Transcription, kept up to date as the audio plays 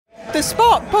The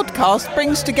Spark podcast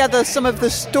brings together some of the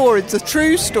stories, the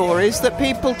true stories that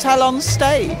people tell on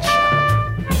stage.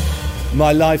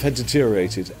 My life had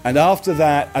deteriorated, and after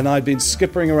that, and I'd been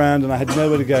skippering around and I had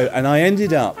nowhere to go, and I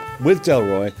ended up, with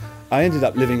Delroy,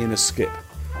 living in a skip.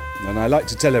 And I like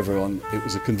to tell everyone it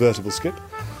was a convertible skip.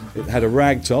 It had a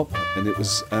rag top, and it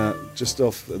was just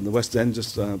off in the West End,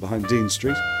 just behind Dean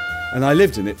Street. And I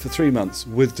lived in it for 3 months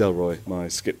with Delroy, my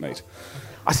skipmate.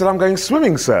 I said, I'm going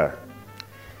swimming, sir.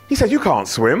 He said, you can't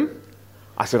swim.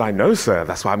 I said, I know, sir,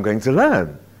 that's why I'm going to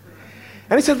learn.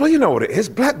 And he said, well, you know what it is,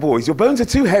 black boys, your bones are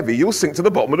too heavy, you'll sink to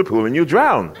the bottom of the pool and you'll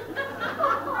drown.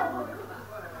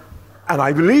 And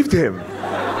I believed him.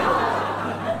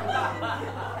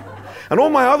 And all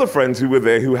my other friends who were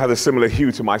there, who had a similar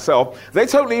hue to myself, they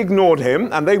totally ignored him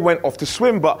and they went off to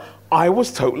swim, but I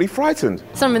was totally frightened.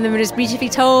 Some of them are just beautifully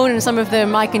told, and some of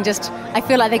them I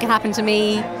feel like they can happen to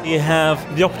me. You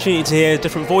have the opportunity to hear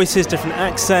different voices, different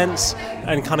accents,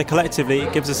 and kind of collectively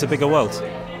it gives us a bigger world.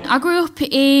 I grew up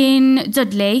in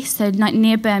Dudley, so like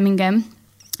near Birmingham.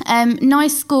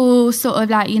 Nice school, sort of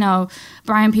like,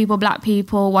 brown people, black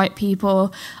people, white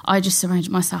people. I just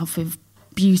surrounded myself with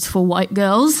beautiful white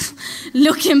girls.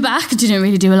 Looking back, I didn't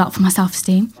really do a lot for my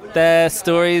self-esteem. They're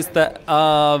stories that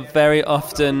are very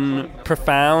often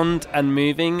profound and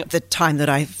moving. The time that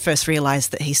I first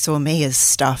realised that he saw me as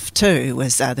stuff too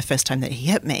was the first time that he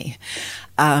hit me.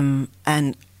 And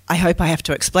I hope I have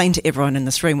to explain to everyone in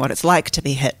this room what it's like to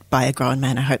be hit by a grown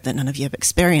man. I hope that none of you have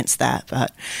experienced that,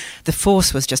 but the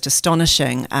force was just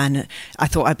astonishing, and I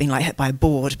thought I'd been like hit by a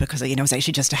board because it was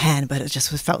actually just a hand, but it just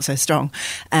felt so strong.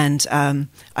 And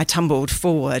I tumbled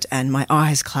forward and my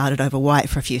eyes clouded over white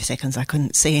for a few seconds. I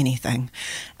couldn't see anything.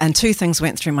 And two things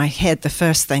went through my head. The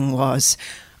first thing was,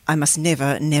 I must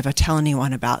never, never tell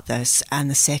anyone about this. And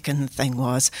the second thing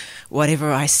was,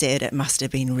 whatever I said, it must have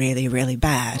been really, really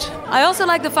bad. I also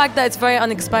like the fact that it's very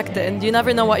unexpected. You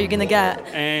never know what you're going to get.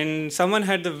 And someone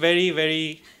had the very,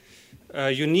 very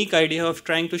unique idea of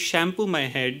trying to shampoo my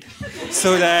head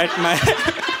so that my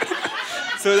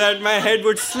head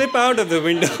would slip out of the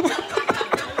window.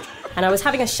 And I was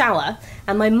having a shower,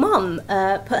 and my mum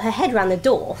put her head around the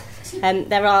door.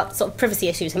 There are sort of privacy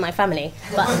issues in my family,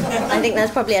 but I think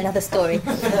that's probably another story.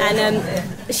 And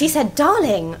she said,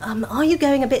 darling, are you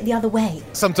going a bit the other way?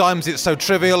 Sometimes it's so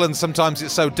trivial and sometimes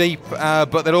it's so deep,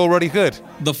 but they're all really good.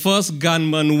 The first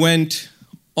gunman went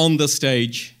on the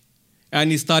stage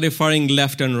and he started firing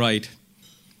left and right.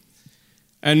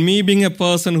 And me being a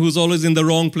person who's always in the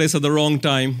wrong place at the wrong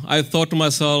time, I thought to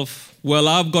myself, well,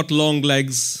 I've got long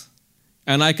legs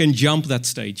and I can jump that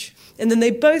stage. And then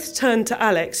they both turned to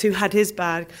Alex, who had his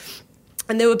bag,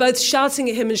 and they were both shouting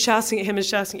at him and shouting at him and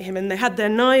shouting at him, and they had their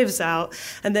knives out,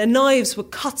 and their knives were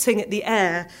cutting at the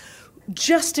air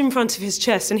just in front of his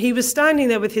chest. And he was standing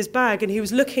there with his bag, and he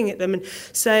was looking at them and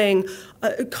saying,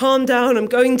 calm down, I'm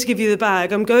going to give you the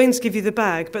bag, I'm going to give you the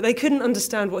bag. But they couldn't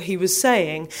understand what he was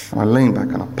saying. I leaned back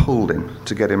and I pulled him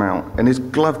to get him out, and his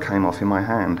glove came off in my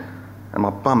hand, and my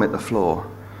bum hit the floor.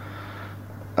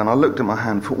 And I looked at my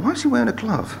hand and thought, why is he wearing a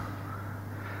glove?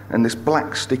 And this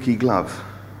black sticky glove.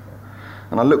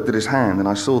 And I looked at his hand and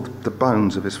I saw the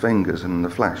bones of his fingers and the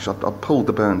flesh. I pulled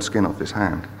the burned skin off his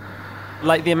hand.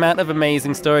 Like, the amount of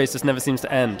amazing stories just never seems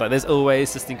to end. Like, there's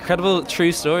always just incredible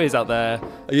true stories out there.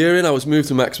 A year in, I was moved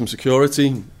to maximum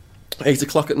security. 8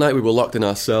 o'clock at night, we were locked in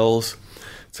our cells.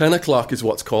 10 o'clock is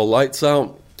what's called lights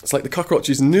out. It's like the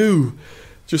cockroaches knew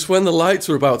just when the lights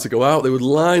were about to go out, they would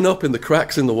line up in the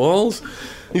cracks in the walls.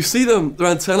 You see them, their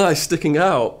antennae sticking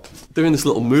out, doing this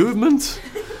little movement.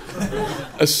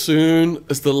 As soon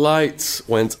as the lights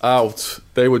went out,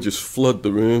 they would just flood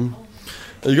the room.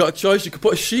 And you got a choice. You could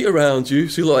put a sheet around you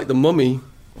so you look like the mummy.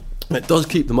 It does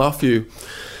keep them off you,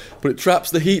 but it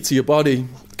traps the heat to your body.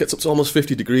 It gets up to almost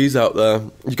 50 degrees out there.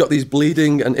 You've got these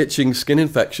bleeding and itching skin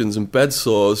infections and bed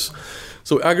sores.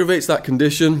 So it aggravates that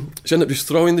condition. So you end up just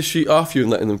throwing the sheet off you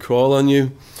and letting them crawl on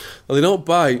you. Now, they don't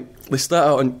bite. They start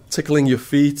out on tickling your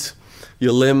feet,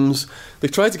 your limbs. They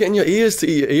try to get in your ears to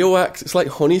eat your earwax. It's like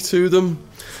honey to them.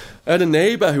 I had a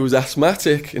neighbour who was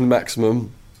asthmatic in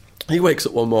maximum. He wakes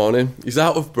up one morning, he's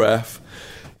out of breath,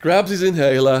 grabs his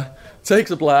inhaler,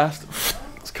 takes a blast,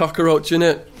 it's cockroach in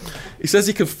it. He says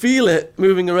he can feel it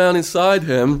moving around inside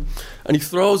him, and he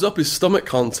throws up his stomach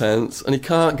contents and he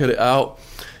can't get it out.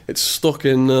 It's stuck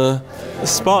in there.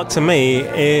 Spark to me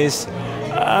is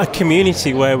a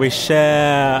community where we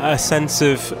share a sense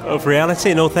of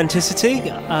reality and authenticity,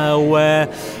 where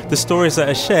the stories that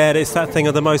are shared, it's that thing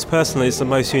of the most personal, it's the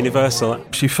most universal.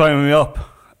 She phoned me up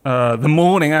the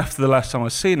morning after the last time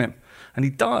I'd seen him, and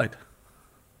he died.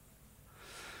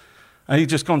 And he'd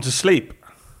just gone to sleep.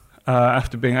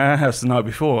 after being at our house the night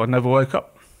before. I never woke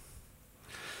up.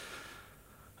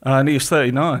 And he was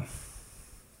 39.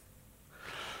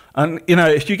 And, you know,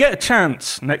 if you get a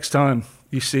chance next time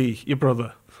you see your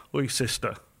brother or your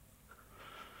sister,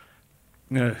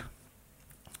 you know,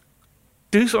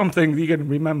 do something that you're going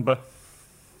to remember.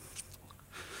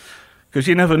 Because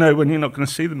you never know when you're not going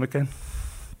to see them again.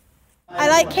 I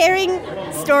like hearing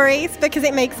stories because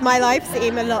it makes my life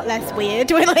seem a lot less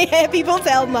weird when I hear people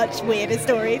tell much weirder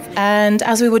stories. And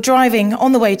as we were driving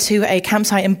on the way to a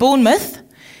campsite in Bournemouth,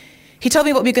 he told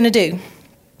me what we were going to do.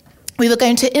 We were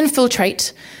going to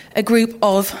infiltrate a group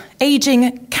of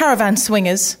ageing caravan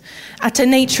swingers at a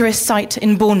naturist site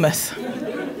in Bournemouth.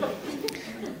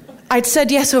 I'd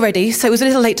said yes already, so it was a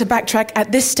little late to backtrack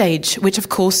at this stage, which of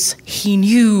course he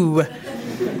knew.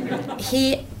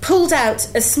 He pulled out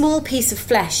a small piece of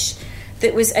flesh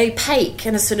that was opaque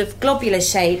and a sort of globular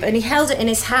shape, and he held it in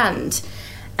his hand,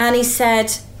 and he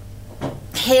said,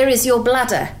 "Here is your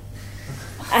bladder."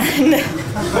 And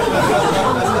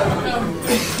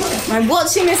I'm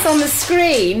watching this on the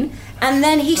screen, and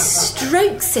then he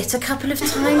strokes it a couple of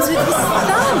times with his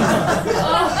thumb.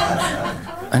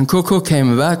 And Coco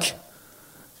came back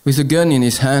with a gun in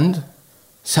his hand,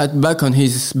 sat back on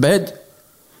his bed.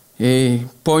 He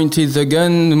pointed the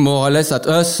gun more or less at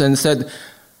us and said,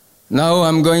 "Now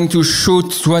I'm going to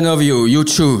shoot one of you. You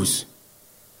choose."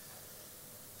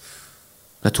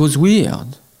 That was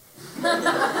weird.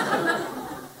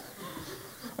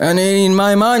 And in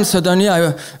my mind, suddenly,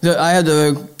 I had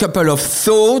a couple of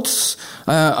thoughts.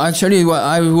 Actually,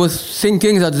 I was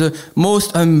thinking that the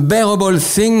most unbearable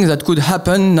thing that could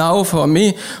happen now for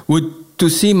me would to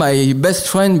see my best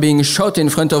friend being shot in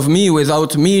front of me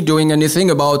without me doing anything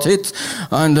about it.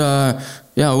 And, I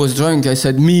was drunk. I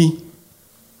said, "Me."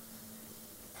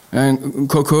 And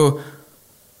Coco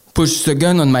pushed the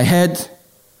gun on my head,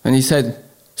 and he said,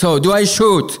 "So, do I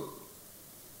shoot?"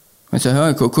 I said,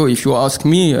 "Coco, if you ask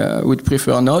me, I would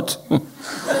prefer not."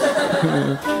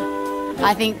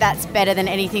 I think that's better than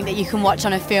anything that you can watch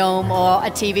on a film or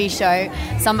a TV show.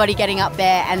 Somebody getting up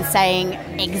there and saying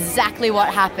exactly what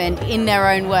happened in their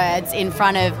own words in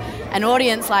front of an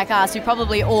audience like us who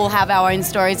probably all have our own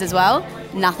stories as well.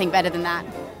 Nothing better than that.